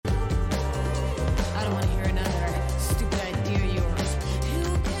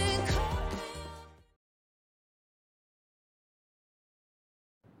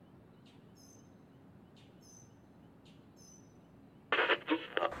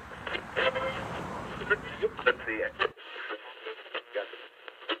I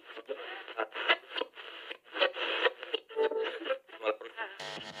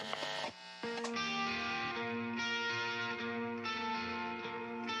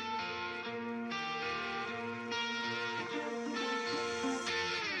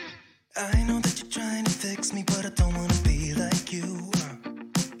know that you're trying to fix me, but I don't wanna be like you.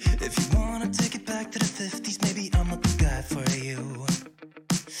 If you wanna take it back to the 50s, maybe I'm not the guy for you.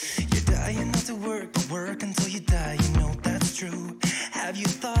 You're dying not to work, but work until you die, you know that's true. Have you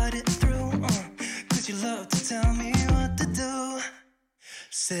thought it through? Cause you love to tell me what to do.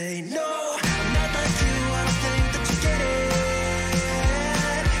 Say no, I'm not like you, I don't think that you get it.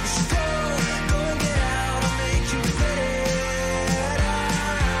 You should go and get out, I'll make you regret it.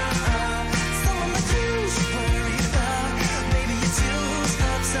 Someone like you should worry about. Maybe your two's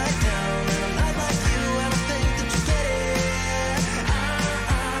upside down, and I'm not like you, I don't think that you get it.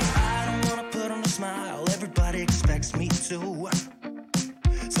 I don't wanna put on a smile, everybody expects me to.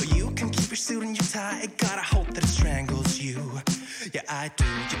 So you can keep your suit and your tie, gotta hope that it strangles you. Yeah, I do.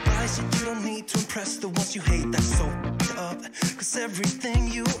 You buy shit you don't need to impress the ones you hate, that's so up. Cause everything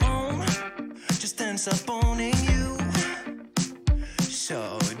you own just ends up owning you.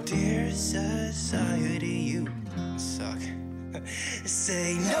 So, dear society, you suck.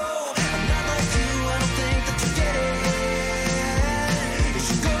 Say no, I'm not like you, I don't think that you get it. You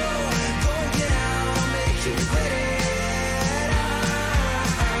should go and get out, I'll make you regret it.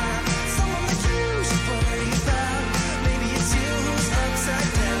 Someone like you should worry about. Maybe it's you who's upside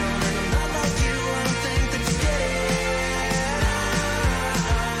down, and I'm not like you, I don't think that you get it.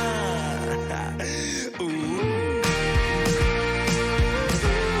 Ooh.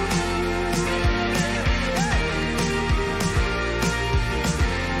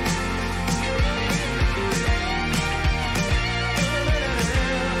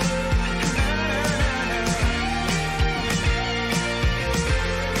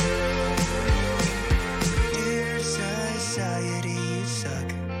 Dear society, you suck.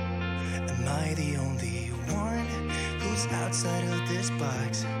 Am I the only one who's outside of this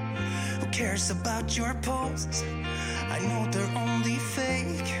box? Who cares about your posts? I know they're only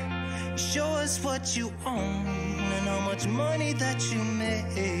fake. Show us what you own and how much money that you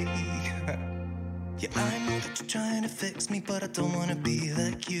make. Yeah, I know that you're trying to fix me, but I don't wanna be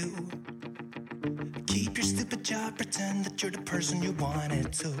like you. Keep your stupid job, pretend that you're the person you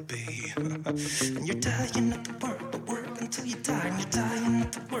wanted to be. And you're dying not to work, but work until you die. And you're dying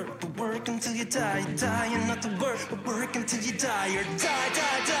not to work, but work until you die. You're dying not to work, but work until you die. You're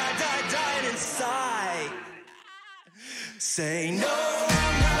dying inside. Say no,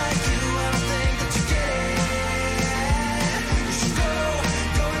 I'm not like you, I don't think that you get it. You should go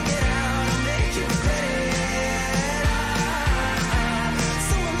and get out, I'll make you regret it.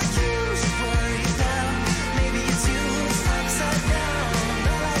 Someone like you should worry about. Maybe it's you who's upside down. I'm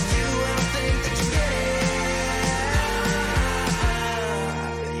not like you, I don't think that you get it.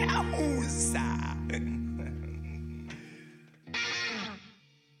 Yowza.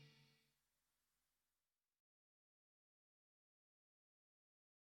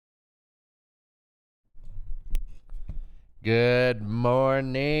 Good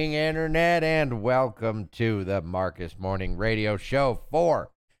morning, Internet, and welcome to the Marcus Morning Radio Show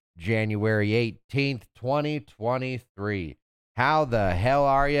for January 18th, 2023. How the hell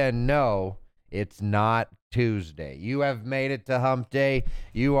are you? No, it's not Tuesday. You have made it to Hump Day.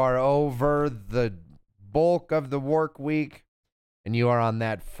 You are over the bulk of the work week, and you are on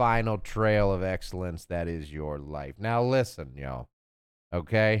that final trail of excellence that is your life. Now listen, y'all,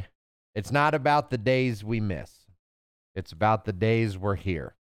 okay? It's not about the days we miss. It's about the days we're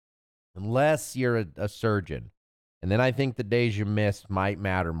here. Unless you're a surgeon. And then I think the days you missed might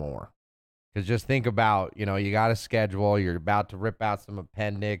matter more. Because just think about, you got a schedule. You're about to rip out some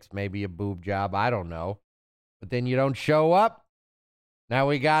appendix, maybe a boob job. I don't know. But then you don't show up. Now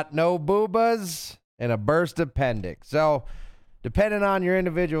we got no boobas and a burst appendix. So depending on your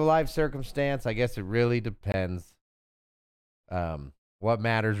individual life circumstance, I guess it really depends. What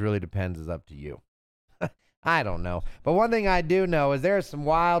matters really depends is up to you. I don't know. But one thing I do know is there's some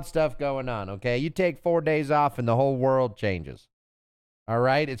wild stuff going on, okay? You take 4 days off and the whole world changes. All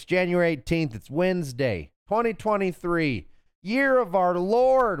right? It's January 18th. It's Wednesday, 2023. Year of our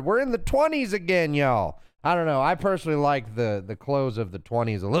Lord. We're in the 20s again, y'all. I don't know. I personally like the close of the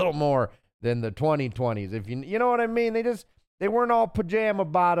 20s a little more than the 2020s. If you know what I mean? They weren't all pajama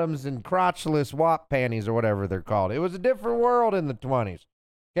bottoms and crotchless WAP panties or whatever they're called. It was a different world in the 20s.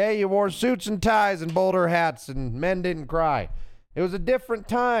 Okay, you wore suits and ties and bowler hats and men didn't cry. It was a different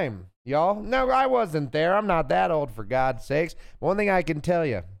time, y'all. No, I wasn't there. I'm not that old, for God's sakes. One thing I can tell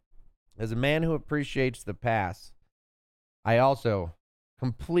you, As a man who appreciates the past, I also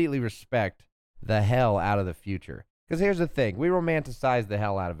completely respect the hell out of the future. Because here's the thing. We romanticize the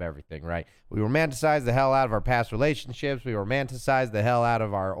hell out of everything, right? We romanticize the hell out of our past relationships. We romanticize the hell out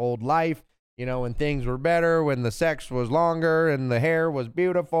of our old life. You know, when things were better, when the sex was longer and the hair was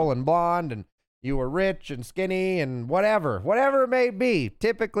beautiful and blonde and you were rich and skinny and whatever it may be.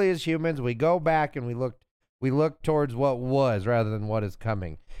 Typically as humans, we go back and we look towards what was rather than what is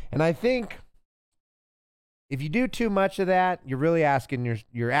coming. And I think if you do too much of that, you're really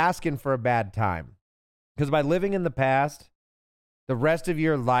you're asking for a bad time. Because by living in the past, the rest of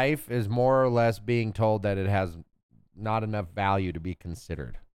your life is more or less being told that it has not enough value to be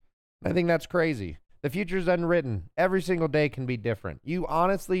considered. I think that's crazy. The future is unwritten. Every single day can be different. You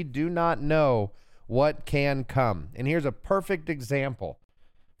honestly do not know what can come. And here's a perfect example.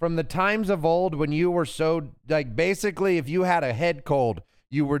 From the times of old when you were basically if you had a head cold,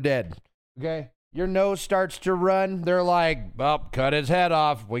 you were dead. Okay? Your nose starts to run. They're like, well, cut his head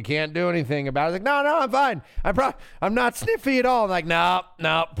off. We can't do anything about it. Like, no, I'm fine. I'm not sniffy at all. I'm like,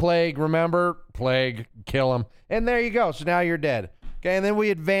 no, plague. Remember? Plague. Kill him. And there you go. So now you're dead. Okay, and then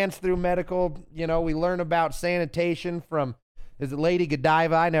we advance through medical. You know, we learn about sanitation from, is it Lady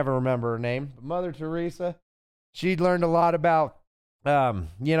Godiva? I never remember her name. But Mother Teresa. She learned a lot about,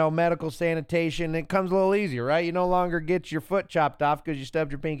 medical sanitation. It comes a little easier, right? You no longer get your foot chopped off because you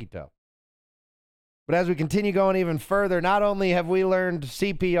stubbed your pinky toe. But as we continue going even further, not only have we learned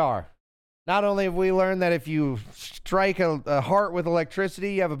CPR, not only have we learned that if you strike a heart with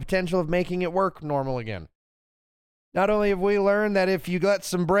electricity, you have a potential of making it work normal again. Not only have we learned that if you let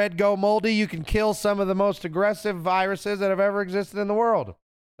some bread go moldy, you can kill some of the most aggressive viruses that have ever existed in the world.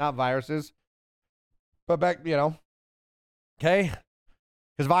 Not viruses, but okay?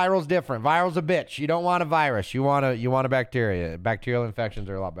 Because viral's different. Viral's a bitch. You don't want a virus. You want a bacteria. Bacterial infections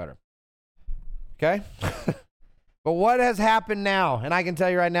are a lot better. Okay? But what has happened now? And I can tell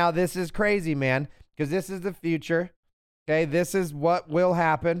you right now, this is crazy, man, because this is the future. Okay? This is what will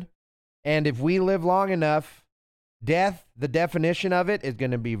happen. And if we live long enough, death, the definition of it is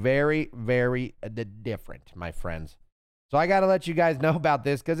going to be very, very different, my friends. So I got to let you guys know about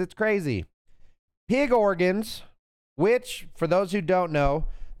this because it's crazy. Pig organs, which, for those who don't know,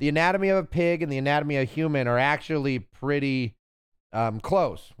 the anatomy of a pig and the anatomy of a human are actually pretty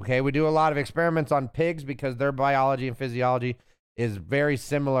close. Okay, we do a lot of experiments on pigs because their biology and physiology is very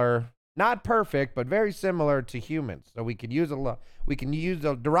similar, not perfect, but very similar to humans. So we can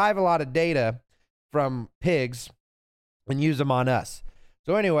derive a lot of data from pigs and use them on us.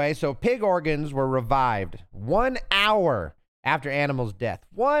 So anyway, so pig organs were revived 1 hour after animal's death.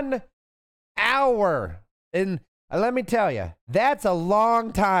 1 hour. And let me tell you, that's a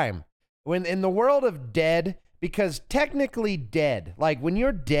long time. When in the world of dead, because technically dead, like when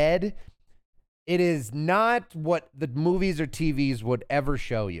you're dead, it is not what the movies or TVs would ever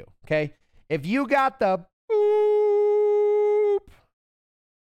show you, okay? If you got the boop,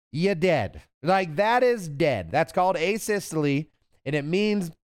 you're dead. Like that is dead. That's called asystole, and it means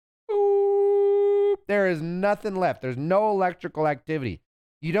boop. There is nothing left. There's no electrical activity.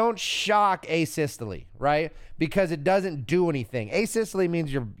 You don't shock asystole, right? Because it doesn't do anything. Asystole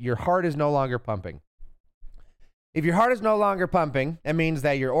means your heart is no longer pumping. If your heart is no longer pumping, it means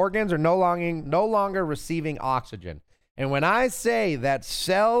that your organs are no longer receiving oxygen. And when I say that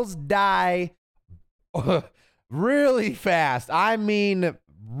cells die really fast, I mean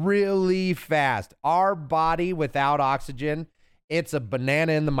really fast. Our body without oxygen, it's a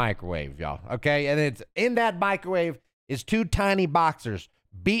banana in the microwave, y'all. Okay? And it's in that microwave is 2 tiny boxers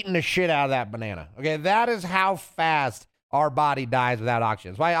beating the shit out of that banana. Okay? That is how fast our body dies without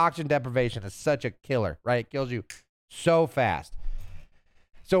oxygen. That's why oxygen deprivation is such a killer, right? It kills you so fast.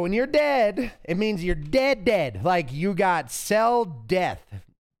 So when you're dead, it means you're dead. Like you got cell death.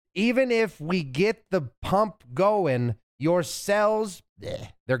 Even if we get the pump going, your cells,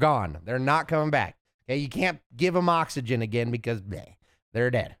 they're gone. They're not coming back. Okay, you can't give them oxygen again because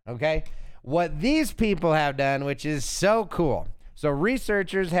they're dead. Okay, what these people have done, which is so cool. So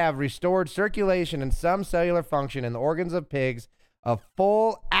researchers have restored circulation and some cellular function in the organs of pigs a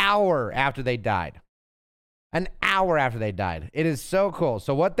full hour after they died. An hour after they died. It is so cool.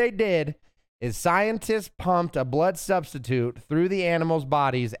 So what they did is scientists pumped a blood substitute through the animals'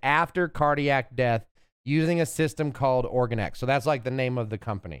 bodies after cardiac death using a system called OrganX. So that's like the name of the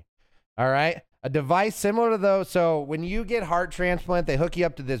company. All right? A device similar to those. So when you get heart transplant, they hook you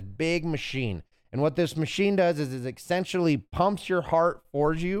up to this big machine. And what this machine does is it essentially pumps your heart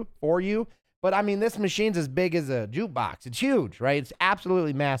for you. But I mean, this machine's as big as a jukebox. It's huge, right? It's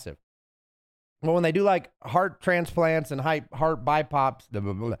absolutely massive. Well, when they do like heart transplants and heart bypass,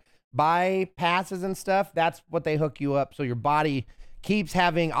 bypasses and stuff, that's what they hook you up so your body keeps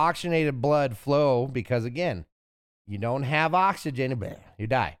having oxygenated blood flow because, again, you don't have oxygen, you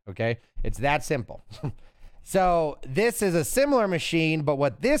die, okay? It's that simple. So this is a similar machine, but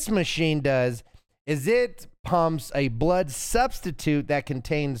what this machine does is it pumps a blood substitute that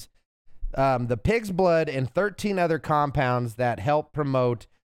contains the pig's blood and 13 other compounds that help promote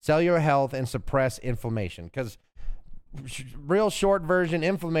cellular health and suppress inflammation. Because real short version,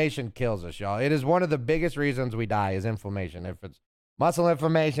 inflammation kills us, y'all. It is one of the biggest reasons we die is inflammation. If it's muscle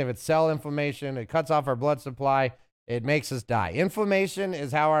inflammation, if it's cell inflammation, it cuts off our blood supply. It makes us die. Inflammation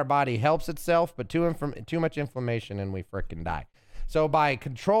is how our body helps itself, but too much inflammation and we frickin' die. So by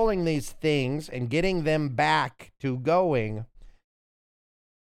controlling these things and getting them back to going,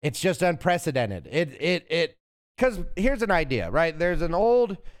 it's just unprecedented. Because here's an idea, right? There's an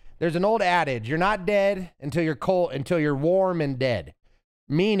old adage: you're not dead until you're cold, until you're warm and dead.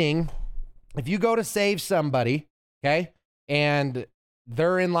 Meaning, if you go to save somebody, okay, and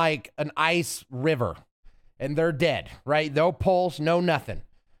they're in like an ice river and they're dead, right? No pulse, no nothing.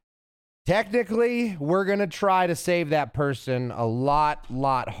 Technically, we're going to try to save that person a lot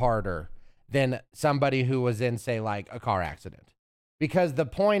harder than somebody who was in, say, like a car accident. Because the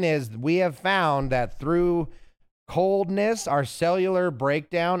point is, we have found that through coldness, our cellular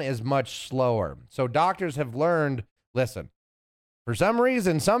breakdown is much slower. So doctors have learned, listen, for some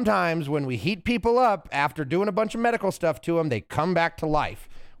reason, sometimes when we heat people up after doing a bunch of medical stuff to them, they come back to life.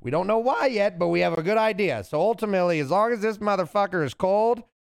 We don't know why yet, but we have a good idea. So ultimately, as long as this motherfucker is cold,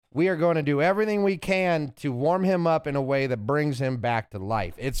 we are going to do everything we can to warm him up in a way that brings him back to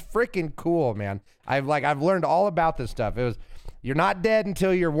life. It's freaking cool, man. I've learned all about this stuff. You're not dead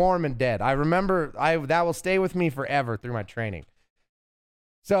until you're warm and dead. I remember that will stay with me forever through my training.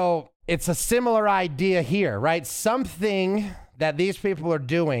 So it's a similar idea here, right? Something that these people are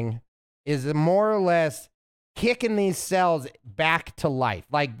doing is more or less kicking these cells back to life.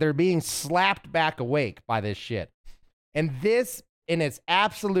 Like they're being slapped back awake by this shit. And this, in its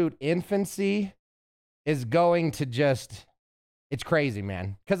absolute infancy, is going to just, it's crazy,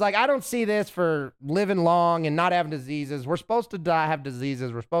 man. Because like I don't see this for living long and not having diseases. We're supposed to have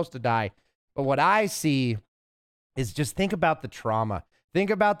diseases. We're supposed to die. But what I see is just think about the trauma. Think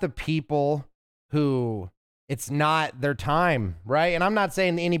about the people who it's not their time, right? And I'm not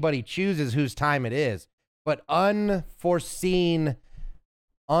saying anybody chooses whose time it is, but unforeseen,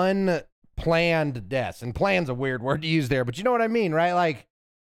 unplanned deaths. And plan's a weird word to use there, but you know what I mean, right? Like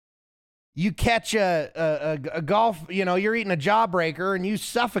you catch a golf, you're eating a jawbreaker and you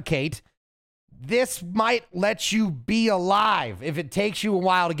suffocate. This might let you be alive if it takes you a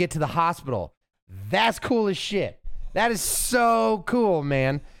while to get to the hospital. That's cool as shit. That is so cool,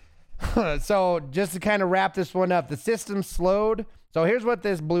 man. So just to kind of wrap this one up, the system slowed. So here's what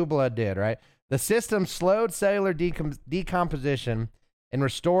this blue blood did, right? The system slowed cellular decomposition and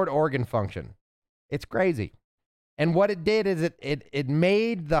restored organ function. It's crazy. And what it did is it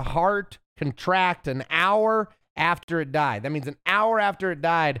made the heart contract an hour after it died. That means an hour after it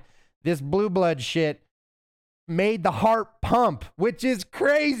died, this blue blood shit made the heart pump, which is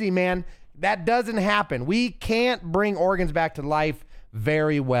crazy, man. That doesn't happen. We can't bring organs back to life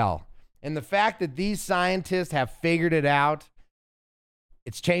very well. And the fact that these scientists have figured it out,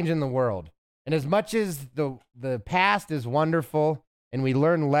 it's changing the world. And as much as the past is wonderful and we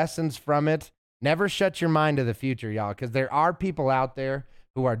learn lessons from it, never shut your mind to the future, y'all, because there are people out there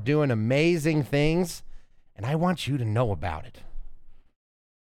who are doing amazing things, and I want you to know about it.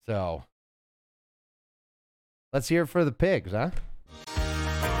 So, let's hear it for the pigs, huh?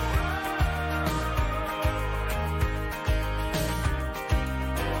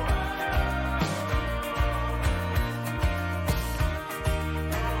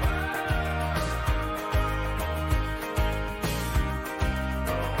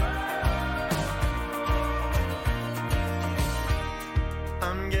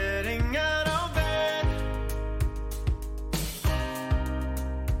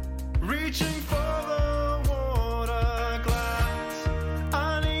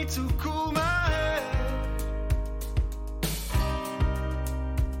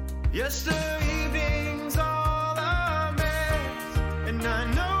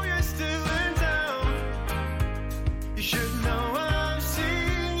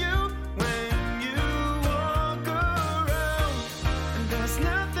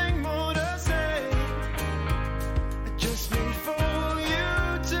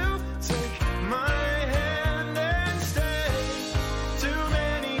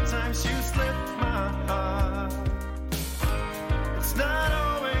 It's not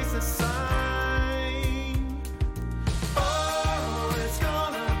always a sign.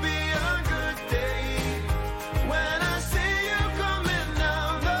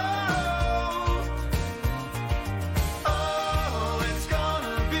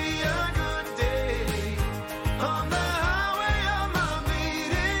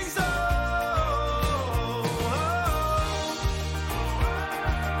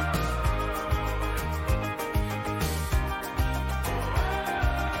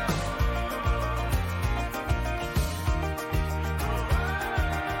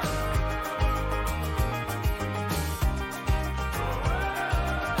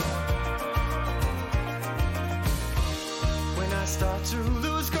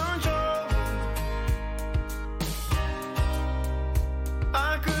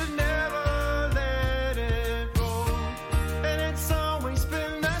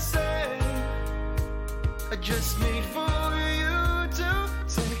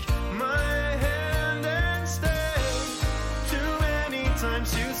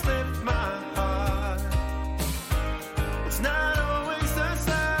 sometimes you slip my heart. It's not always the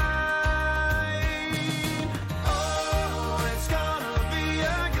same. Oh, it's gonna be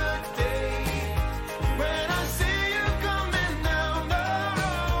a good day when I see you coming down the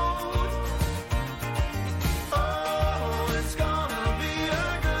road. Oh, it's gonna be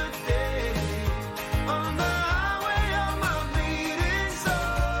a good day on the highway of my bleeding soul.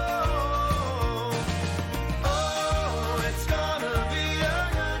 Oh, it's gonna be a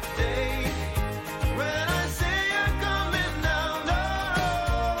good day when I see you coming down the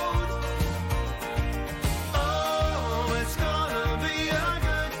road. Oh, it's gonna be a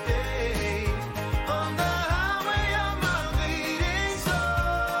good day on the highway of my bleeding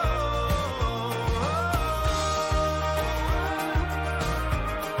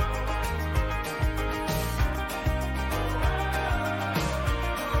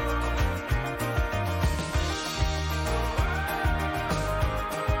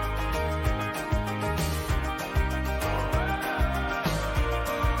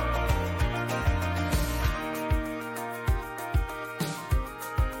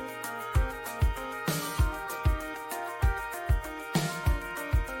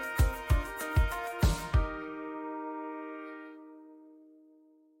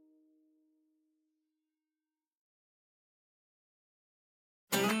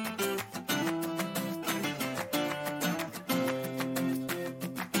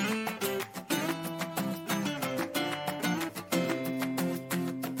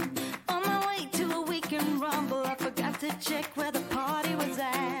On my way to a weekend rumble, I forgot to check where the party was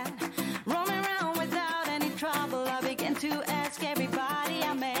at. Roaming around without any trouble, I began to ask everybody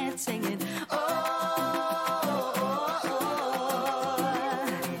I met, singing, oh, oh, oh,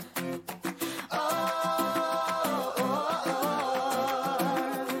 oh, oh, oh.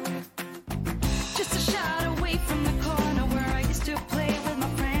 Just a shot away from the corner where I used to play with my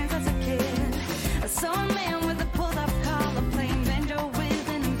friends as a kid. I saw a man with a pulled-up collar playing banjo with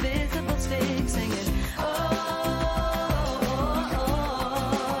an invisible stick, singing, oh, oh, oh,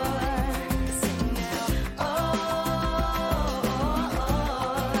 oh. Sing now, oh, oh, oh.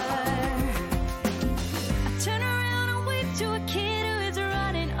 I turn around and wave to a kid who is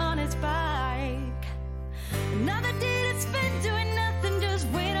running on his bike. Another day to spend doing nothing, just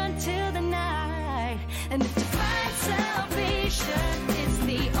wait until the night. And if to find salvation is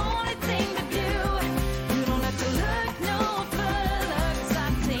the only thing to do, you don't have to look no further, 'cause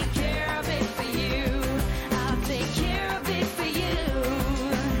I'll take care of it for you. I'll take care of it for you.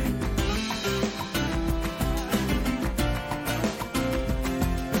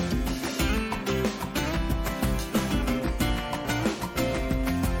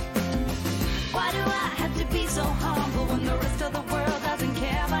 Why do I have to be so humble when the rest of the world doesn't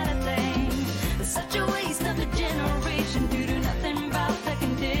care about a thing? It's such a waste of a generation due to nothing about the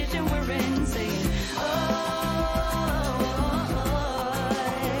condition we're in, saying, oh, oh, oh,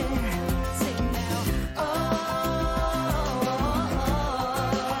 sing now, oh, oh, oh.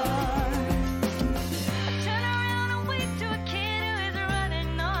 I turn around and wave to a kid who is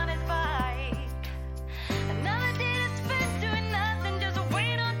running on his bike. Another day to spend doing nothing, just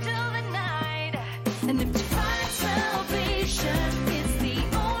wait until the night. And if to find salvation is the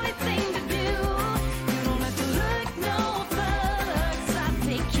only thing to do, you don't have to look no further, 'cause I'll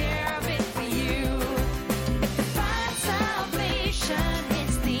take care of it for you. If to find salvation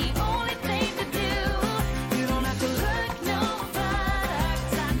is the only thing to do, you don't have to look no further,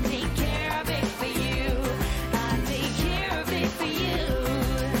 'cause I'll take care of it for you. I'll take care of it for you.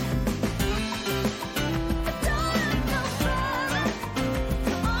 Don't look no further.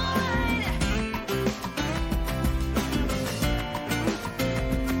 All right.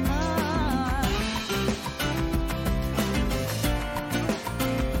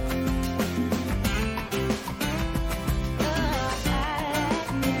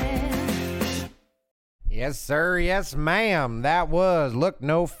 Yes, sir. Yes, ma'am. That was Look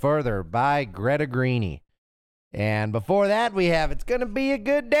No Further by Greta Greenie. And before that, we have It's Gonna Be a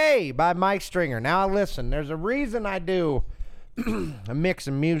Good Day by Mike Stringer. Now, listen, there's a reason I do a mix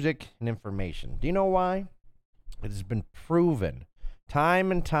of music and information. Do you know why? It has been proven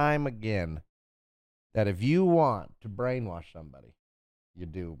time and time again that if you want to brainwash somebody, you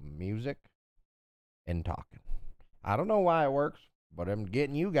do music and talking. I don't know why it works, but I'm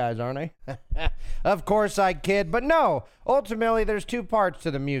getting you guys, aren't I? Of course I kid, but no. Ultimately, there's two parts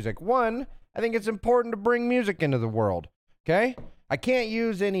to the music. One, I think it's important to bring music into the world, okay? I can't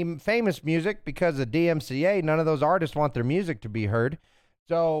use any famous music because of DMCA. None of those artists want their music to be heard.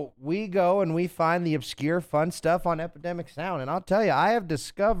 So we go and we find the obscure, fun stuff on Epidemic Sound. And I'll tell you, I have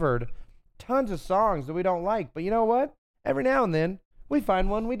discovered tons of songs that we don't like. But you know what? Every now and then, we find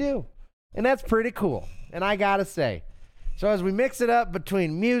one we do. And that's pretty cool. And I gotta say, so as we mix it up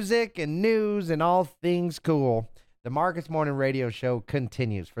between music and news and all things cool, the Marcus Morning Radio Show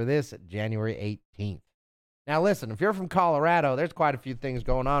continues for this January 18th. Now listen, if you're from Colorado, there's quite a few things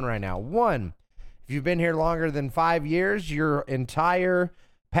going on right now. One, if you've been here longer than 5 years, your entire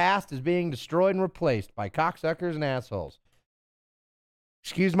past is being destroyed and replaced by cocksuckers and assholes.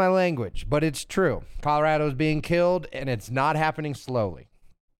 Excuse my language, but it's true. Colorado is being killed, and it's not happening slowly.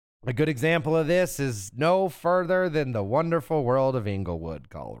 A good example of this is no further than the wonderful world of Inglewood,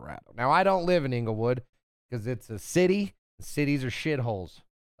 Colorado. Now, I don't live in Inglewood because it's a city. Cities are shitholes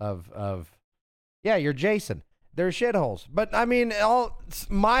yeah, you're Jason. They're shitholes. But, I mean, all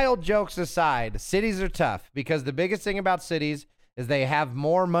mild jokes aside, cities are tough because the biggest thing about cities is they have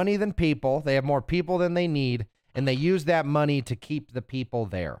more money than people. They have more people than they need, and they use that money to keep the people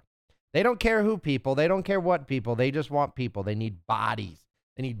there. They don't care who people. They don't care what people. They just want people. They need bodies.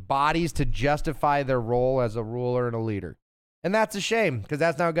 They need bodies to justify their role as a ruler and a leader. And that's a shame because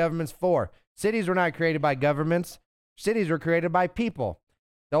that's not what government's for. Cities were not created by governments. Cities were created by people.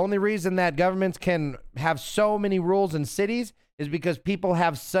 The only reason that governments can have so many rules in cities is because people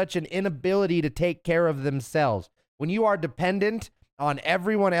have such an inability to take care of themselves. When you are dependent on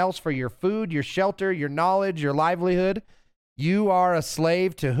everyone else for your food, your shelter, your knowledge, your livelihood, you are a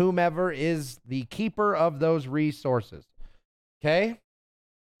slave to whomever is the keeper of those resources. Okay?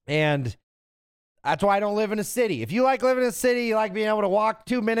 And that's why I don't live in a city. If you like living in a city, you like being able to walk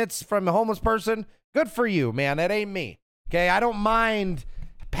 2 minutes from a homeless person, good for you, man. That ain't me. Okay? I don't mind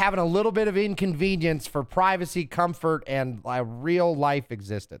having a little bit of inconvenience for privacy, comfort, and a real life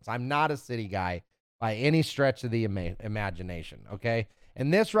existence. I'm not a city guy by any stretch of the imagination, okay?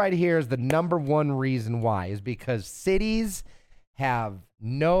 And this right here is the number one reason why, is because cities have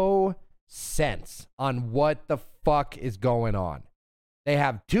no sense on what the fuck is going on. They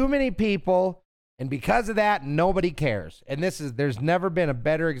have too many people, and because of that, nobody cares. And there's never been a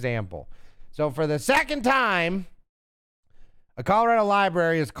better example. So for the second time, a Colorado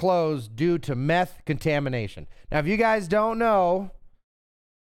library is closed due to meth contamination. Now, if you guys don't know,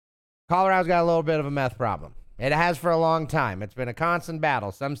 Colorado's got a little bit of a meth problem. It has for a long time. It's been a constant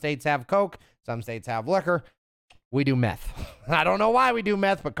battle. Some states have coke. Some states have liquor. We do meth. I don't know why we do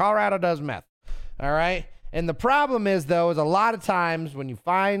meth, but Colorado does meth. All right? And the problem is, though, is a lot of times when you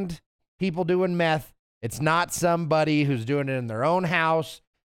find people doing meth, it's not somebody who's doing it in their own house,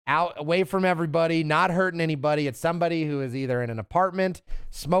 out away from everybody, not hurting anybody. It's somebody who is either in an apartment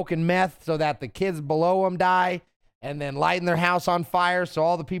smoking meth so that the kids below them die, and then lighting their house on fire so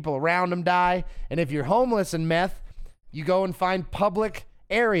all the people around them die. And if you're homeless and meth, you go and find public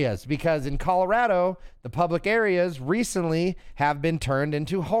areas, because in Colorado, the public areas recently have been turned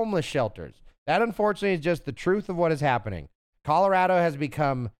into homeless shelters. That, unfortunately, is just the truth of what is happening. Colorado has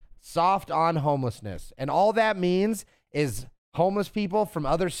become soft on homelessness, and all that means is homeless people from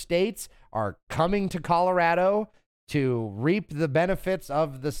other states are coming to Colorado to reap the benefits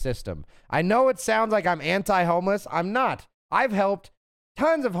of the system. I know it sounds like I'm anti-homeless. I'm not. I've helped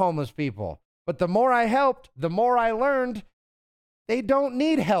tons of homeless people. But the more I helped, the more I learned they don't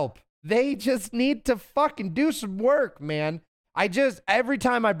need help. They just need to fucking do some work, man. Every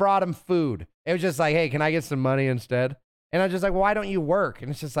time I brought them food, it was just like, hey, can I get some money instead? And I was just like, why don't you work? And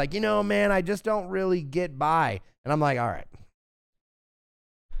it's just like, man, I just don't really get by. And I'm like, all right.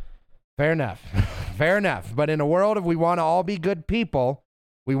 Fair enough. Fair enough. But in a world of we want to all be good people,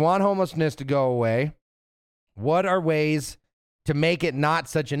 we want homelessness to go away, what are ways to make it not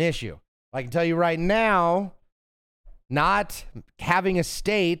such an issue? I can tell you right now, not having a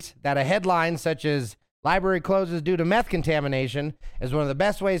state that a headline such as library closes due to meth contamination is one of the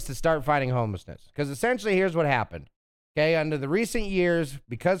best ways to start fighting homelessness. Because essentially, here's what happened. Okay, under the recent years,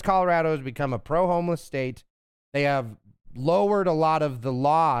 because Colorado has become a pro-homeless state, they have lowered a lot of the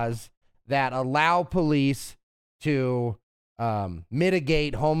laws that allow police to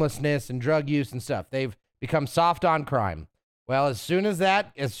mitigate homelessness and drug use and stuff. They've become soft on crime. Well, as soon as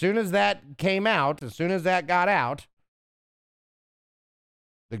that came out, as soon as that got out,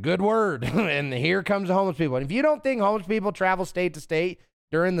 the good word, and here comes the homeless people. And if you don't think homeless people travel state to state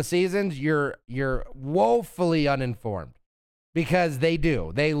during the seasons, you're woefully uninformed, because they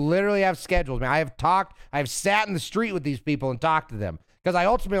do. They literally have schedules. Man, I've sat in the street with these people and talked to them because I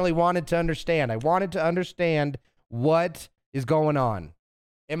ultimately wanted to understand. I wanted to understand what is going on.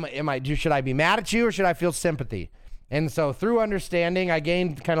 Should I be mad at you or should I feel sympathy? And so through understanding, I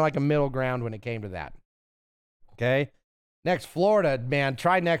gained kind of like a middle ground when it came to that. Okay. Next, Florida, man.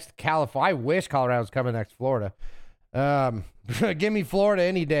 Try next, California. I wish Colorado was coming next, Florida. Give me Florida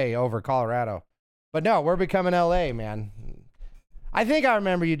any day over Colorado. But no, we're becoming LA, man. I think I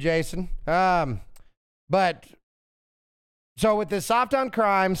remember you, Jason. But so with this soft on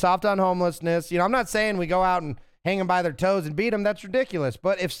crime, soft on homelessness, I'm not saying we go out and hang them by their toes and beat them. That's ridiculous.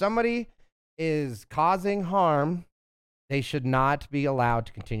 But if somebody is causing harm, they should not be allowed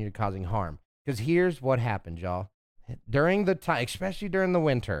to continue causing harm. Because here's what happened, y'all. During the time, especially during the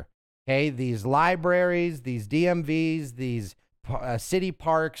winter, okay, these libraries, these DMVs, these city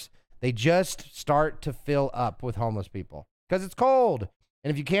parks, they just start to fill up with homeless people because it's cold.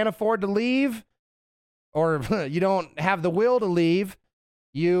 And if you can't afford to leave or you don't have the will to leave,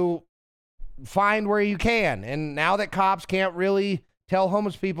 you find where you can. And now that cops can't really tell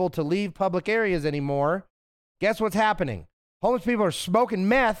homeless people to leave public areas anymore, guess what's happening? Homeless people are smoking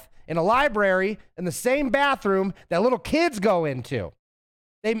meth in a library in the same bathroom that little kids go into.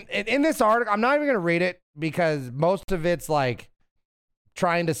 In this article, I'm not even going to read it because most of it's like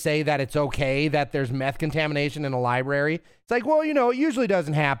trying to say that it's okay that there's meth contamination in a library. It's like, well, it usually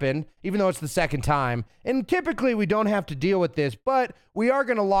doesn't happen, even though it's the second time. And typically we don't have to deal with this, but we are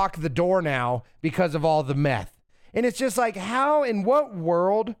going to lock the door now because of all the meth. And it's just like, how, in what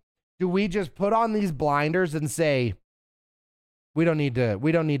world do we just put on these blinders and say, we don't need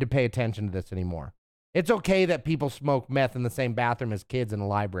to pay attention to this anymore. It's okay that people smoke meth in the same bathroom as kids in a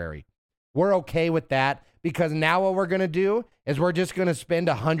library. We're okay with that because now what we're going to do is we're just going to spend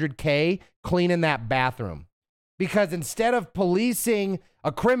 $100K cleaning that bathroom. Because instead of policing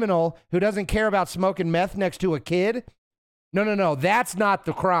a criminal who doesn't care about smoking meth next to a kid, no, that's not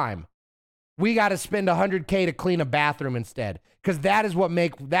the crime. We got to spend $100K to clean a bathroom instead because that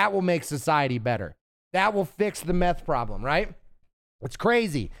will make society better. That will fix the meth problem, right? It's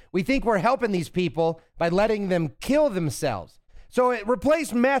crazy. We think we're helping these people by letting them kill themselves. So it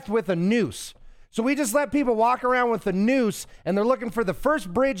replaced meth with a noose. So we just let people walk around with a noose and they're looking for the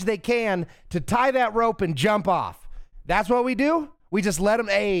first bridge they can to tie that rope and jump off. That's what we do? We just let them,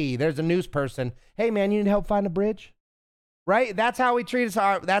 hey, there's a noose person. Hey man, you need help find a bridge? Right? That's how we treat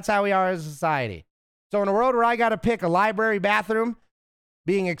us. That's how we are as a society. So in a world where I got to pick a library bathroom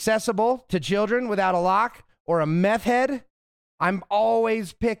being accessible to children without a lock or a meth head, I'm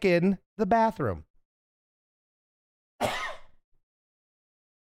always picking the bathroom.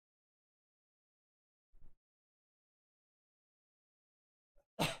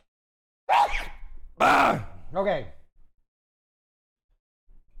 Okay.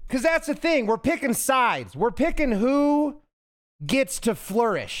 Because that's the thing. We're picking sides. We're picking who gets to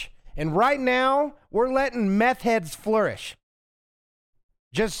flourish. And right now, we're letting meth heads flourish.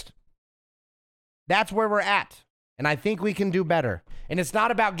 That's where we're at. And I think we can do better. And it's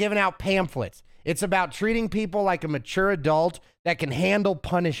not about giving out pamphlets. It's about treating people like a mature adult that can handle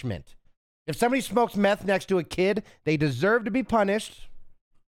punishment. If somebody smokes meth next to a kid, they deserve to be punished.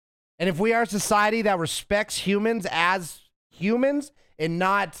 And if we are a society that respects humans as humans and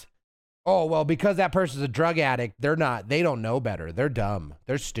not, oh, well, because that person's a drug addict, they don't know better. They're dumb.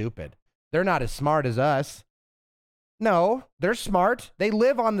 They're stupid. They're not as smart as us. No, they're smart. They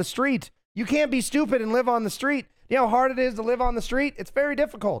live on the street. You can't be stupid and live on the street. You know how hard it is to live on the street? It's very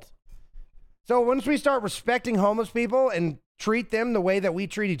difficult. So once we start respecting homeless people and treat them the way that we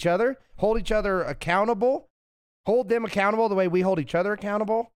treat each other, hold each other accountable, hold them accountable the way we hold each other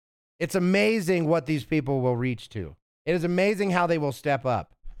accountable, it's amazing what these people will reach to. It is amazing how they will step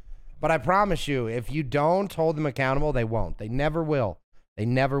up. But I promise you, if you don't hold them accountable, they won't. They never will. They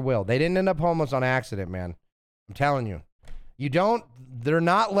never will. They didn't end up homeless on accident, man. I'm telling you. They're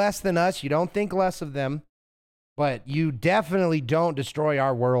not less than us. You don't think less of them. But you definitely don't destroy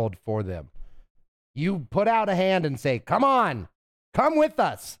our world for them. You put out a hand and say, come on, come with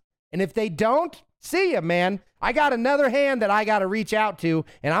us. And if they don't, see ya, man. I got another hand that I got to reach out to,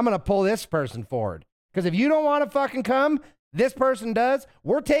 and I'm going to pull this person forward. Because if you don't want to fucking come, this person does,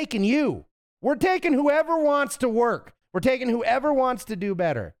 we're taking you. We're taking whoever wants to work. We're taking whoever wants to do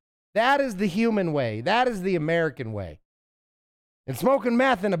better. That is the human way. That is the American way. And smoking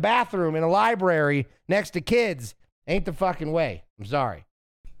meth in a bathroom in a library next to kids ain't the fucking way. I'm sorry.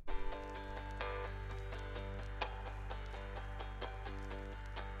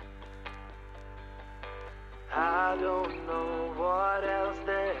 I don't know what else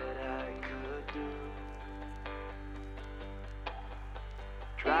that I could do.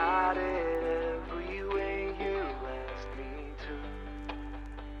 Tried it every way you asked me to.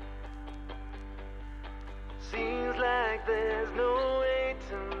 Seems like there's no way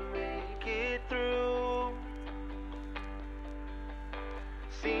to make it through.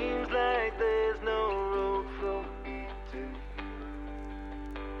 Seems like there's no road for me to you.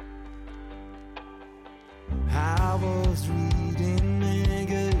 I was reading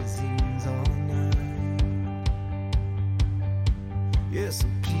magazines Yes,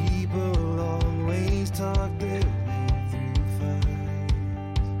 some people always talk their way through fights,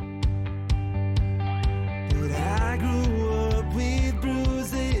 but I grew up with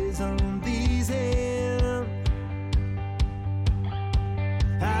bruises on these hands.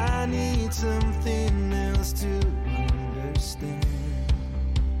 I need something else to understand.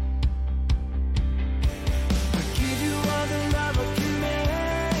 I give you all the love I can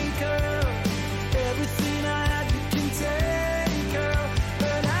make, girl. Everything I have you can take, girl.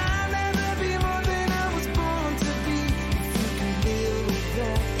 But I'll never be more than I was born to be. If you can live with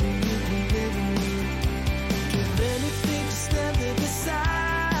that, then you can live with me. Give anything to stand there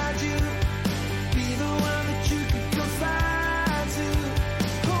beside you. Be the one that you could confide to.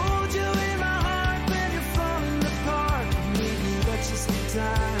 Hold you in my heart when you're falling apart. Maybe that's just the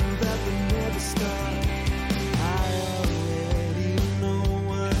time that will never start. I already know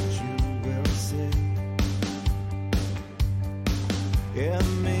what you will say. Yeah,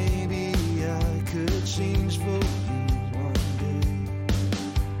 maybe I could change for you one day,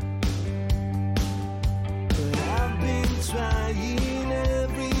 but I've been trying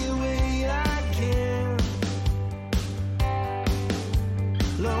every way I can.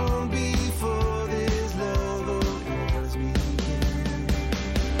 Long before this love of ours began,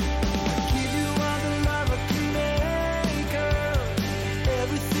 I give you all the love I can make, girl.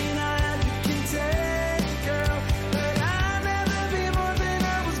 Everything I have you can take, girl. But I'll never be more than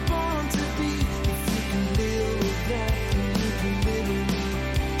I was born to be. If you can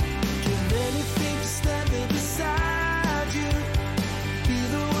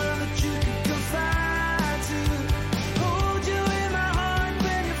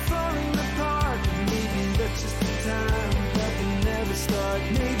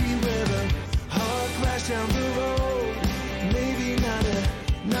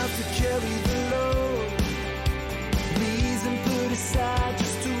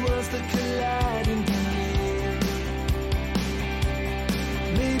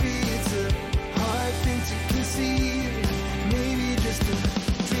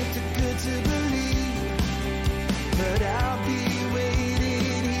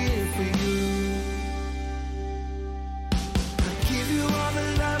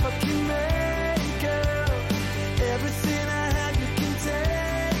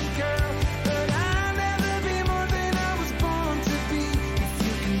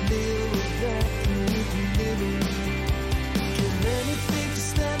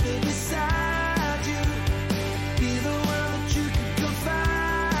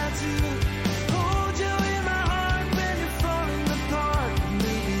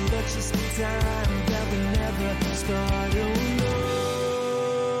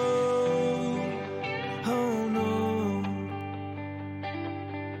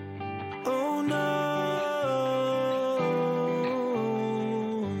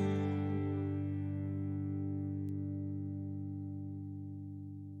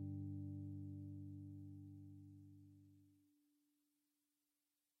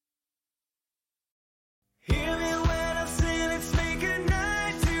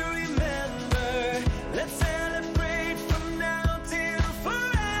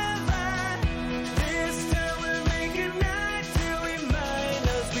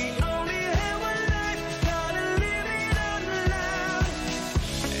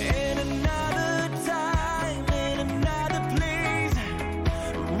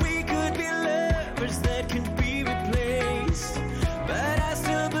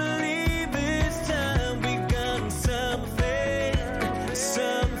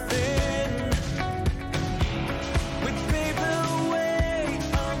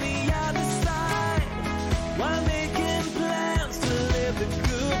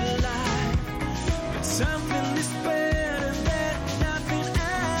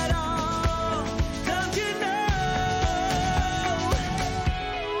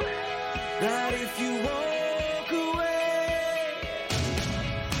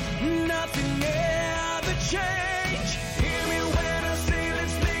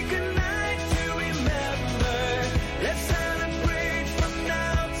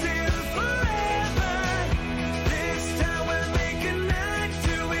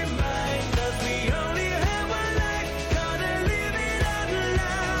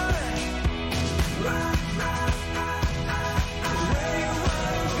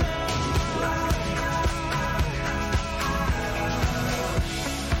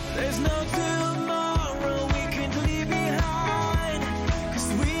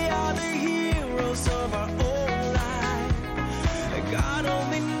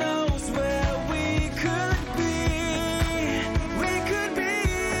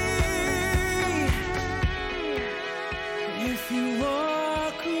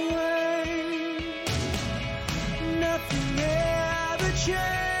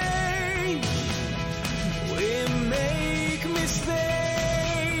change. We make mistakes.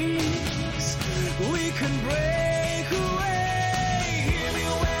 We can break away. Hear me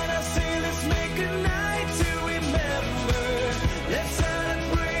when I say let's make a night to remember. Let's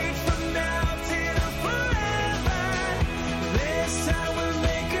celebrate from now till forever. This time we'll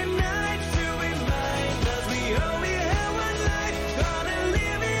make a night to remind us we only have one life. Gonna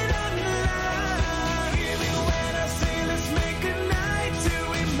live it on the line. Hear me when I say let's make a night to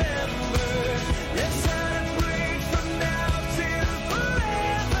remember. Let's celebrate from now till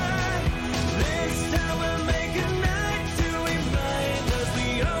forever. This time we'll make a night to remind us we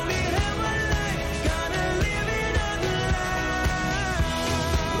only have one life. Gonna live it on the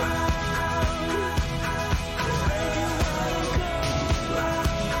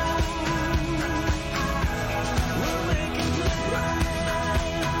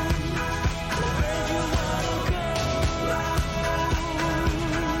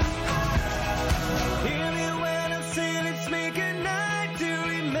Hear me when I say let's make a night to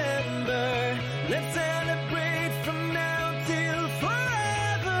remember. Let's celebrate from now till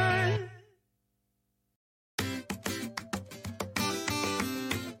forever.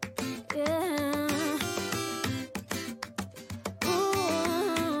 Yeah.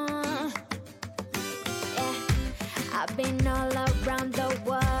 Ooh. Yeah. I've been all around the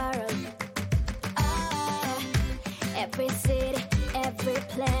world. Every city, every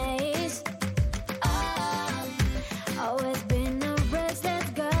place. Always been a restless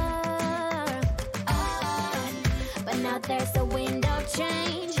girl. But now there's a wind of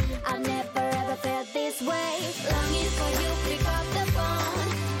change. I've never ever felt this way. Longing for you, pick up the phone.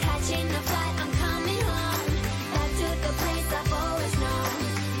 Catching a flight, I'm coming home. Back to the place I've always known.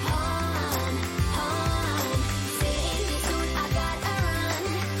 Home, home. Seeing me soon, I gotta run.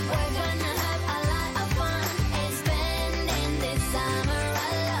 We're gonna have a lot of fun and spending this summer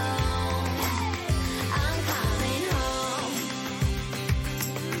alone. I'm coming home.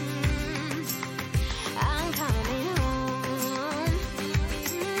 I'm coming home.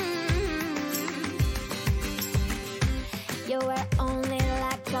 You were only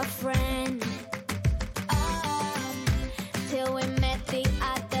like a friend. Till we met the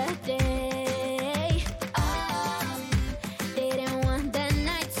other day. Didn't want the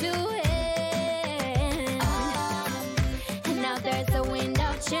night to end. And now there's a wind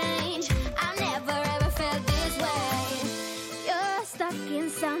of change. I never ever felt this way. You're stuck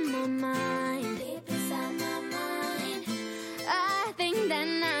inside my mind. Deep inside my mind. I think that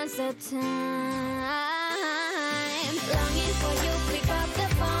now's the time. Longing for you, pick up the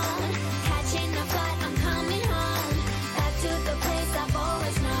phone. Catching a flight, I'm coming home. Back to the place I've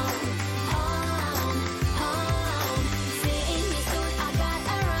always known. Home, home. Seeing me soon, I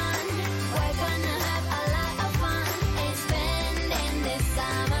gotta run. We're gonna have a lot of fun and spending this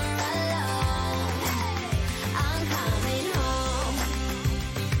summer alone. I'm coming home.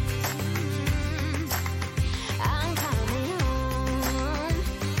 I'm coming home.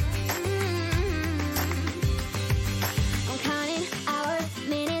 I'm counting hours,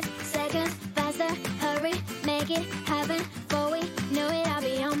 minutes, seconds, faster, hurry, make it happen. Before we know it, I'll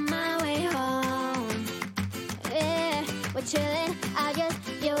be on my way home. Yeah, we're chilling, I just,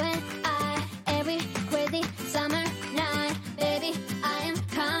 you and I. Every crazy summer night, baby, I am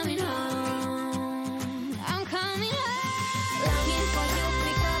coming home. I'm coming home. Longing for you,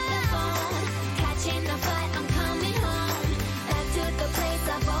 pick up the phone. Catching a flight, I'm coming home. Back to the place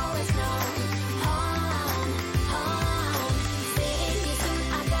I've always known. Home, home. Seeing me soon,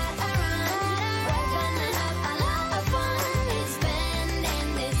 I gotta run. We're gonna have a lot of fun and spending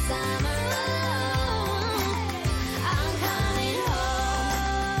this summer alone. I'm coming home.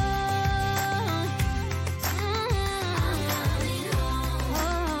 I'm coming home.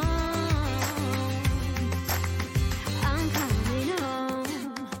 I'm coming home.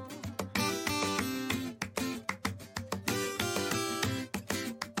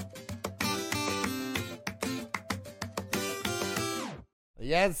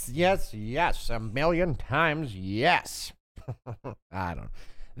 Yes, yes, yes. A million times yes. I don't.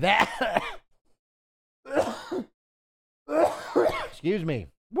 That. Excuse me.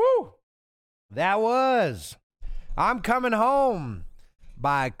 Woo! That was I'm Coming Home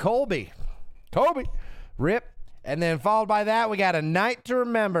by Colby. Rip. And then followed by that, we got A Night to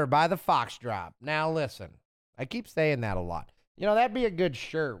Remember by the Foxtrot. Now listen. I keep saying that a lot. You know, that'd be a good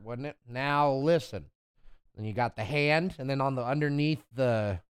shirt, wouldn't it? Now listen. And you got the hand, and then on the underneath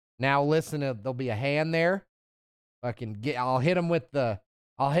the now listen, there'll be a hand there. I'll hit him with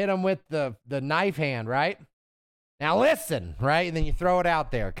the knife hand, right? Now listen, right? And then you throw it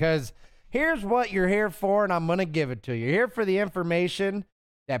out there, because Here's what you're here for, and I'm going to give it to you. You're here for the information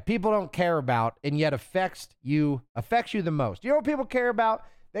that people don't care about and yet affects you the most. You know what people care about?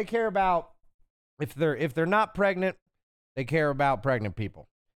 They care about if they're not pregnant, they care about pregnant people.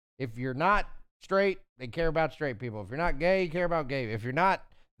 If you're not straight, they care about straight people. If you're not gay, you care about gay. If you're not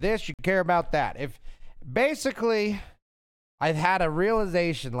this, you care about that. If basically, I've had a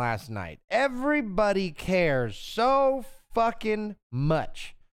realization last night. Everybody cares so fucking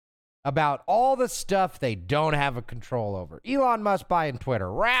much about all the stuff they don't have a control over. Elon Musk buying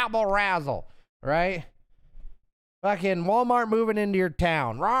Twitter, rabble razzle, right? Fucking Walmart moving into your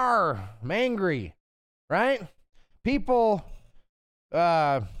town, rawr, I'm angry, right? People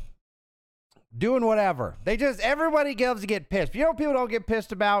doing whatever. Everybody loves to get pissed. You know what people don't get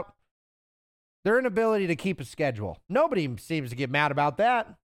pissed about? Their inability to keep a schedule. Nobody seems to get mad about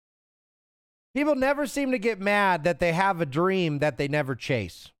that. People never seem to get mad that they have a dream that they never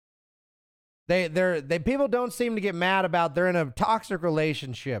chase. People don't seem to get mad about they're in a toxic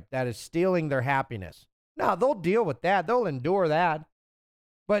relationship that is stealing their happiness. No, they'll deal with that. They'll endure that.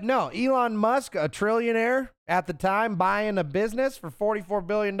 But no, Elon Musk, a trillionaire at the time, buying a business for $44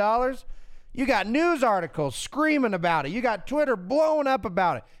 billion. You got news articles screaming about it. You got Twitter blowing up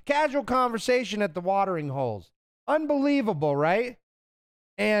about it. Casual conversation at the watering holes. Unbelievable, right?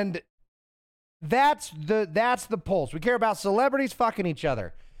 And that's the pulse. We care about celebrities fucking each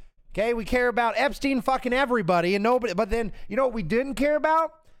other. Okay, we care about Epstein fucking everybody and nobody. But then, you know what we didn't care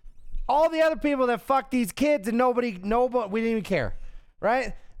about? All the other people that fucked these kids and nobody, we didn't even care,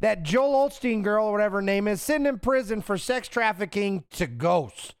 right? That Joel Osteen girl or whatever her name is sitting in prison for sex trafficking to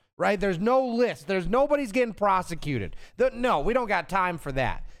ghosts, right? There's no list. Nobody's getting prosecuted. No, we don't got time for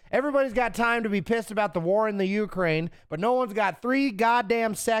that. Everybody's got time to be pissed about the war in the Ukraine, but no one's got 3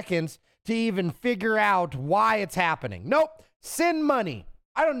 goddamn seconds to even figure out why it's happening. Nope. Send money.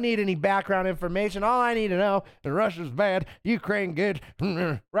 I don't need any background information. All I need to know is Russia's bad, Ukraine good,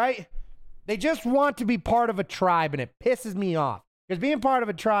 right? They just want to be part of a tribe, and it pisses me off. Because being part of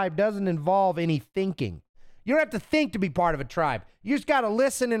a tribe doesn't involve any thinking. You don't have to think to be part of a tribe. You just got to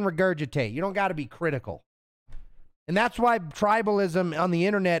listen and regurgitate. You don't got to be critical. And that's why tribalism on the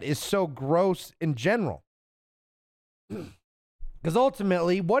internet is so gross in general. Because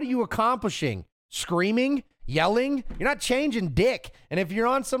ultimately, what are you accomplishing? Screaming? Yelling? You're not changing dick. And if you're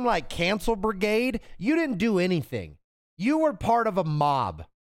on some like cancel brigade, you didn't do anything. You were part of a mob.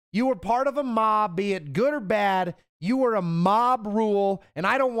 You were part of a mob, be it good or bad. You were a mob rule, and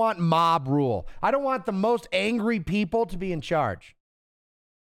I don't want mob rule. I don't want the most angry people to be in charge.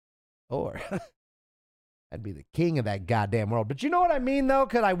 Or I'd be the king of that goddamn world. But you know what I mean, though?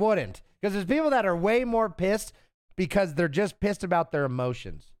 Because I wouldn't. Because there's people that are way more pissed because they're just pissed about their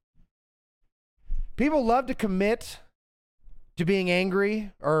emotions. People love to commit to being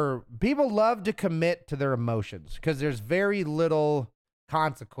angry, or people love to commit to their emotions because there's very little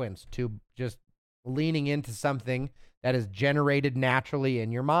consequence to just leaning into something that is generated naturally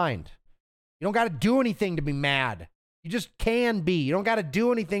in your mind. You don't got to do anything to be mad. You just can be. You don't got to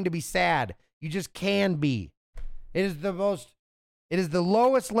do anything to be sad. You just can be. It is the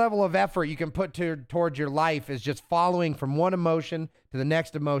lowest level of effort you can put towards your life is just following from one emotion to the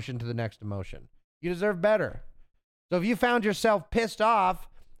next emotion to the next emotion. You deserve better. So if you found yourself pissed off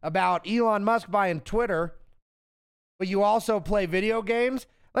about Elon Musk buying Twitter, but you also play video games,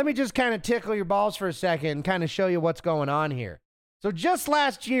 let me just kind of tickle your balls for a second and kind of show you what's going on here. So just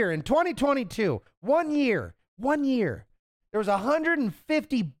last year, in 2022, one year, there was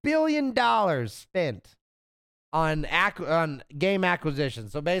 $150 billion spent on game acquisition.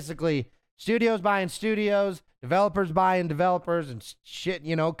 So basically, studios buying studios, developers buying developers, and shit,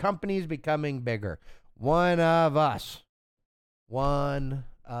 companies becoming bigger. One of us.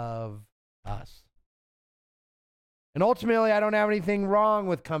 And ultimately, I don't have anything wrong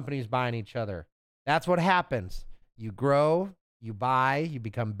with companies buying each other. That's what happens. You grow, you buy, you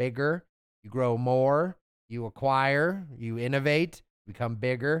become bigger, you grow more, you acquire, you innovate, become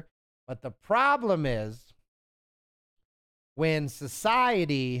bigger. But the problem is when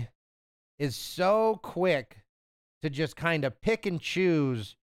society is so quick to just kind of pick and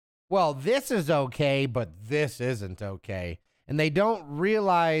choose, well, this is okay, but this isn't okay. And they don't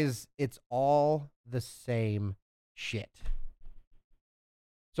realize it's all the same shit.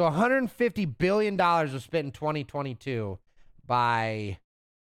 So $150 billion was spent in 2022 by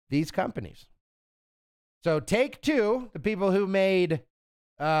these companies. So Take-Two, the people who made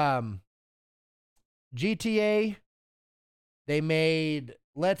GTA, they made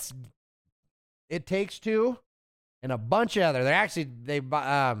It Takes Two, and a bunch of other.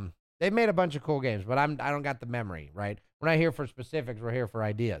 They've made a bunch of cool games, but I don't got the memory, right? We're not here for specifics. We're here for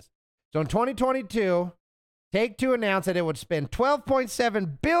ideas. So in 2022, Take-Two announced that it would spend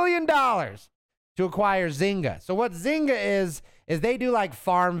 $12.7 billion to acquire Zynga. So what Zynga is they do like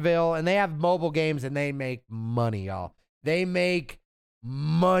Farmville, and they have mobile games, and they make money, y'all. They make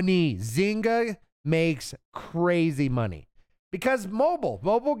money. Zynga makes crazy money because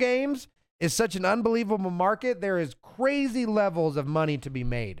mobile games is such an unbelievable market. There is crazy levels of money to be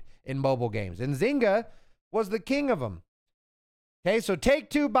made in mobile games, and Zynga was the king of them. Okay, so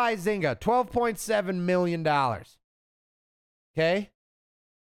Take-Two buys Zynga, $12.7 million. Okay,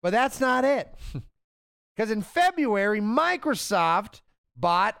 but that's not it. Because in February, Microsoft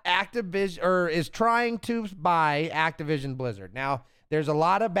bought Activision, or is trying to buy Activision Blizzard. Now, there's a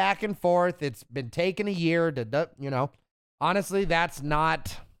lot of back and forth. It's been taking a year to, honestly, that's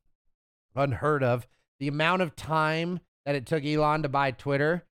not unheard of. The amount of time that it took Elon to buy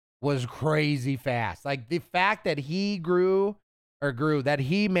Twitter was crazy fast. Like the fact that he that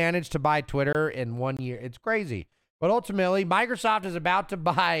he managed to buy Twitter in 1 year, it's crazy. But ultimately, Microsoft is about to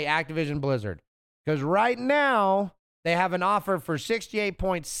buy Activision Blizzard because right now they have an offer for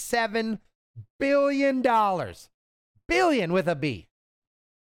 $68.7 billion. Billion with a B.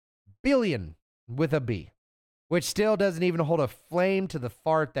 Billion with a B. Which still doesn't even hold a flame to the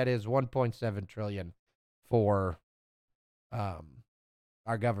fart that is $1.7 trillion for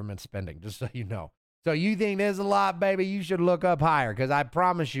our government spending, just so you know. So you think there's a lot, baby, you should look up higher, because I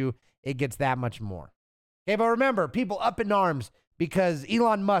promise you it gets that much more. Okay, but remember, people up in arms because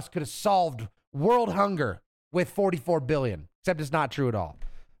Elon Musk could have solved world hunger with $44 billion, except it's not true at all,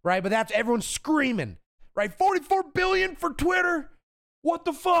 right? But that's everyone's screaming, right? $44 billion for Twitter? What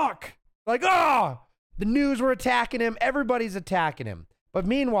the fuck? Like, the news were attacking him. Everybody's attacking him. But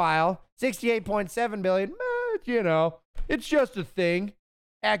meanwhile, $68.7 billion, it's just a thing.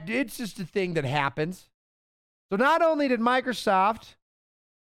 It's just a thing that happens. So not only did Microsoft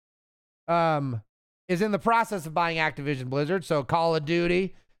is in the process of buying Activision Blizzard, so Call of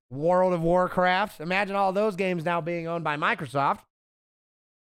Duty, World of Warcraft, imagine all those games now being owned by Microsoft.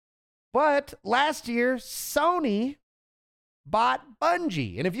 But last year, Sony bought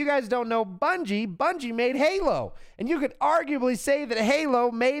Bungie. And if you guys don't know Bungie made Halo. And you could arguably say that Halo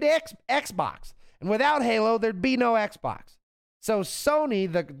made Xbox. And without Halo, there'd be no Xbox. So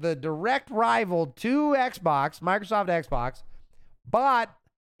Sony, the direct rival to Xbox, Microsoft Xbox, bought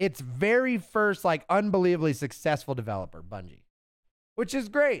its very first, unbelievably successful developer, Bungie. Which is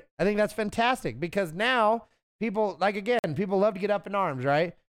great. I think that's fantastic because now people, people love to get up in arms,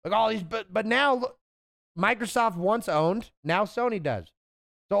 right? Like all these, but now Microsoft once owned, now Sony does.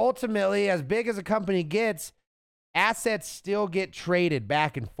 So ultimately, as big as a company gets, assets still get traded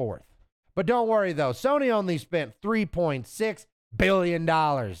back and forth. But don't worry, though. Sony only spent $3.6 billion,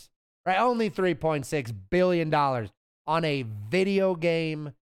 right? Only $3.6 billion on a video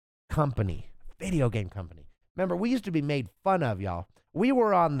game company. Video game company. Remember, we used to be made fun of, y'all. We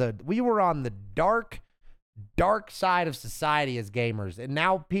were on the dark side of society as gamers, and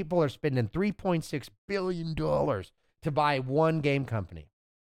now people are spending $3.6 billion to buy one game company.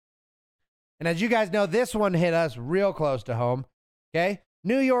 And as you guys know, this one hit us real close to home, okay?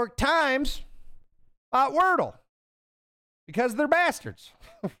 New York Times bought Wordle because they're bastards,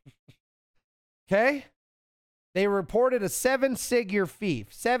 okay? They reported a seven-figure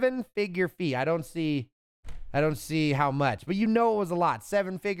fee. I don't see how much, but it was a lot.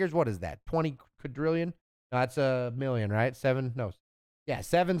 7 figures, what is that? 20 quadrillion? No, that's a million, right? 7? No. Yeah,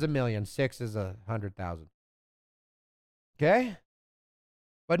 7's a million. 6 is 100,000. Okay?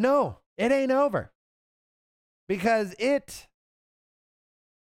 But no, it ain't over. Because it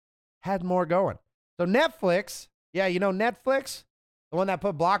had more going. So Netflix, Netflix, the one that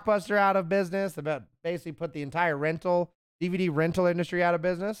put Blockbuster out of business, about basically put the entire DVD rental industry out of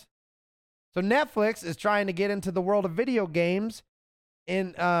business. So Netflix is trying to get into the world of video games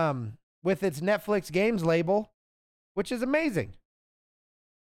with its Netflix Games label, which is amazing.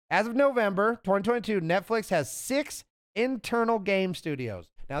 As of November 2022, Netflix has 6 internal game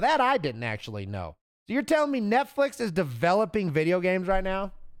studios. Now that I didn't actually know. So you're telling me Netflix is developing video games right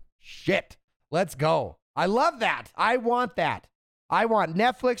now? Shit. Let's go. I love that. I want that. I want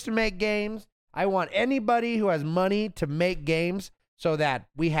Netflix to make games. I want anybody who has money to make games so that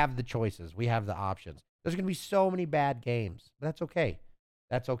we have the choices. We have the options. There's going to be so many bad games. But that's okay.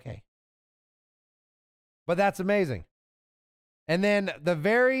 That's okay. But that's amazing. And then the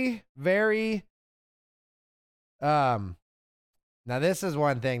very, very, now this is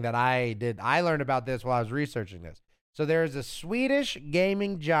one thing that I did. I learned about this while I was researching this. So there's a Swedish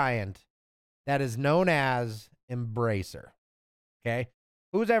gaming giant that is known as Embracer. Okay.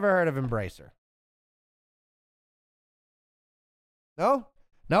 Who's ever heard of Embracer? No?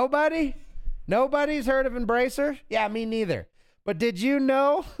 Nobody? Nobody's heard of Embracer? Yeah, me neither. But did you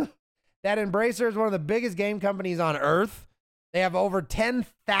know that Embracer is one of the biggest game companies on earth? They have over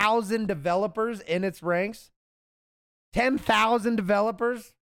 10,000 developers in its ranks. 10,000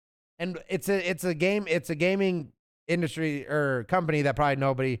 developers. And it's a gaming industry or company that probably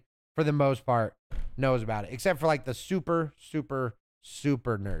nobody, for the most part, knows about it, except for like the super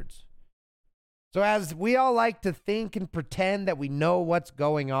nerds. So as we all like to think and pretend that we know what's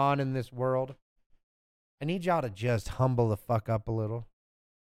going on in this world, I need y'all to just humble the fuck up a little.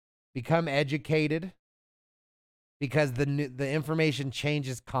 Become educated, because the information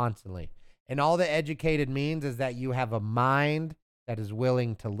changes constantly. And all the educated means is that you have a mind that is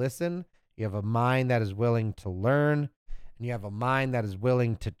willing to listen, you have a mind that is willing to learn, and you have a mind that is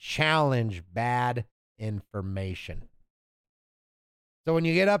willing to challenge bad information. So when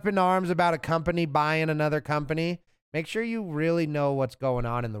you get up in arms about a company buying another company, make sure you really know what's going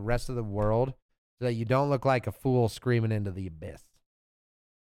on in the rest of the world so that you don't look like a fool screaming into the abyss.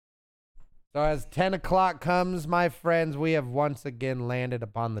 So as 10 o'clock comes, my friends, we have once again landed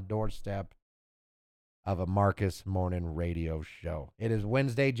upon the doorstep of a Marcus Morning radio show. It is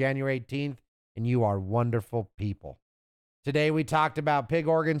Wednesday, January 18th, and you are wonderful people. Today we talked about pig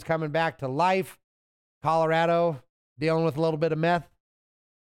organs coming back to life, Colorado dealing with a little bit of meth,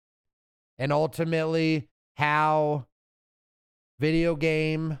 and ultimately how video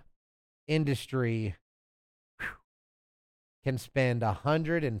game industry can spend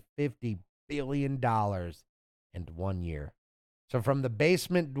 $150 billion in 1 year. So from the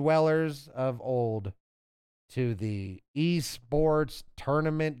basement dwellers of old to the esports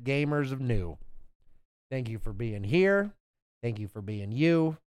tournament gamers of new, thank you for being here. Thank you for being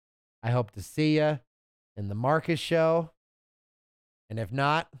you. I hope to see you in the Marcus Show. And if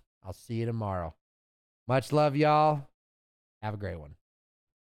not, I'll see you tomorrow. Much love, y'all. Have a great one.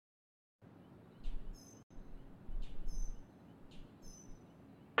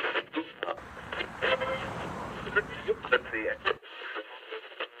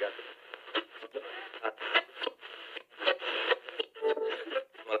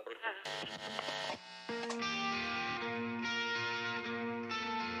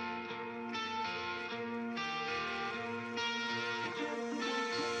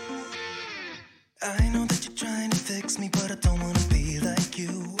 I know that you're trying to fix me, but I don't wanna be like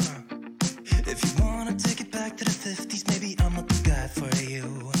you. If you wanna take it back to the 50s, maybe I'm not the guy for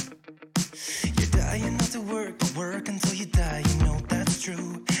you. You're dying not to work, but work until you die, you know that's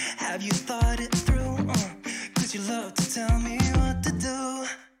true. Have you thought it through? Cause you love to tell me what to do.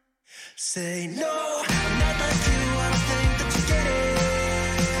 Say no, I'm not like you, I don't think that you get it.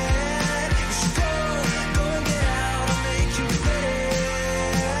 You should go and get out, I'll make you regret it.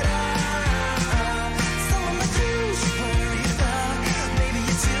 Someone like you should worry about. Maybe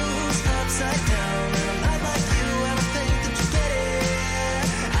your two's upside down, and I'm not like you, I don't think that you get it.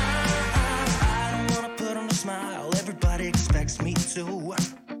 I don't wanna put on a smile, everybody expects me to.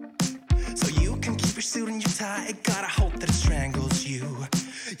 So you can keep your suit and your tie, gotta hope that it strangles you.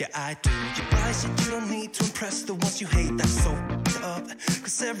 Yeah, I do. You buy shit you don't need to impress the ones you hate, that's so f***ed up.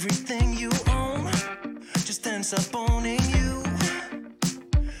 Cause everything you own just ends up owning you.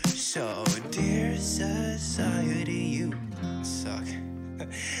 So, dear society, you suck.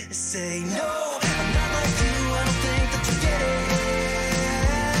 Say no, I'm not like you, I don't think that you get it.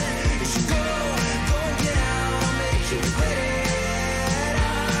 You should go and get out, I'll make you regret it.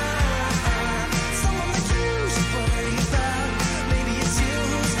 Someone like you should worry about. Maybe it's you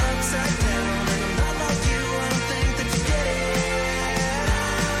who's upside down, and I'm not like you, I don't think that you get it.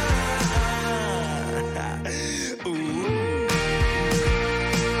 Ooh.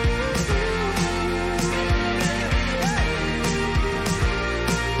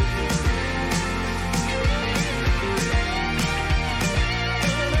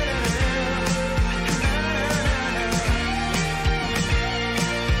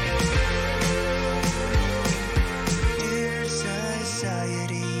 Dear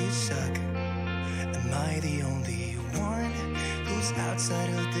society, you suck. Am I the only one who's outside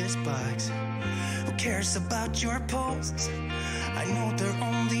of this box? Who cares about your posts? I know they're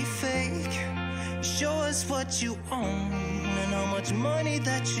only fake. Show us what you own and how much money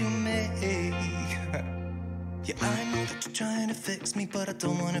that you make. Yeah, I know that you're trying to fix me, but I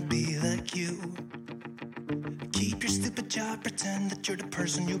don't wanna be like you. Keep your stupid job, pretend that you're the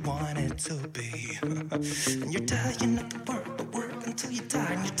person you wanted to be. And you're dying not to work, but work until you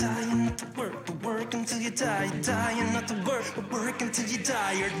die. And you're dying not to work, but work until you die. You're dying not to work, but work until you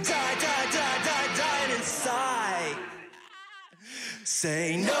die. You're dying inside.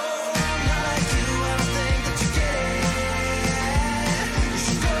 Say no.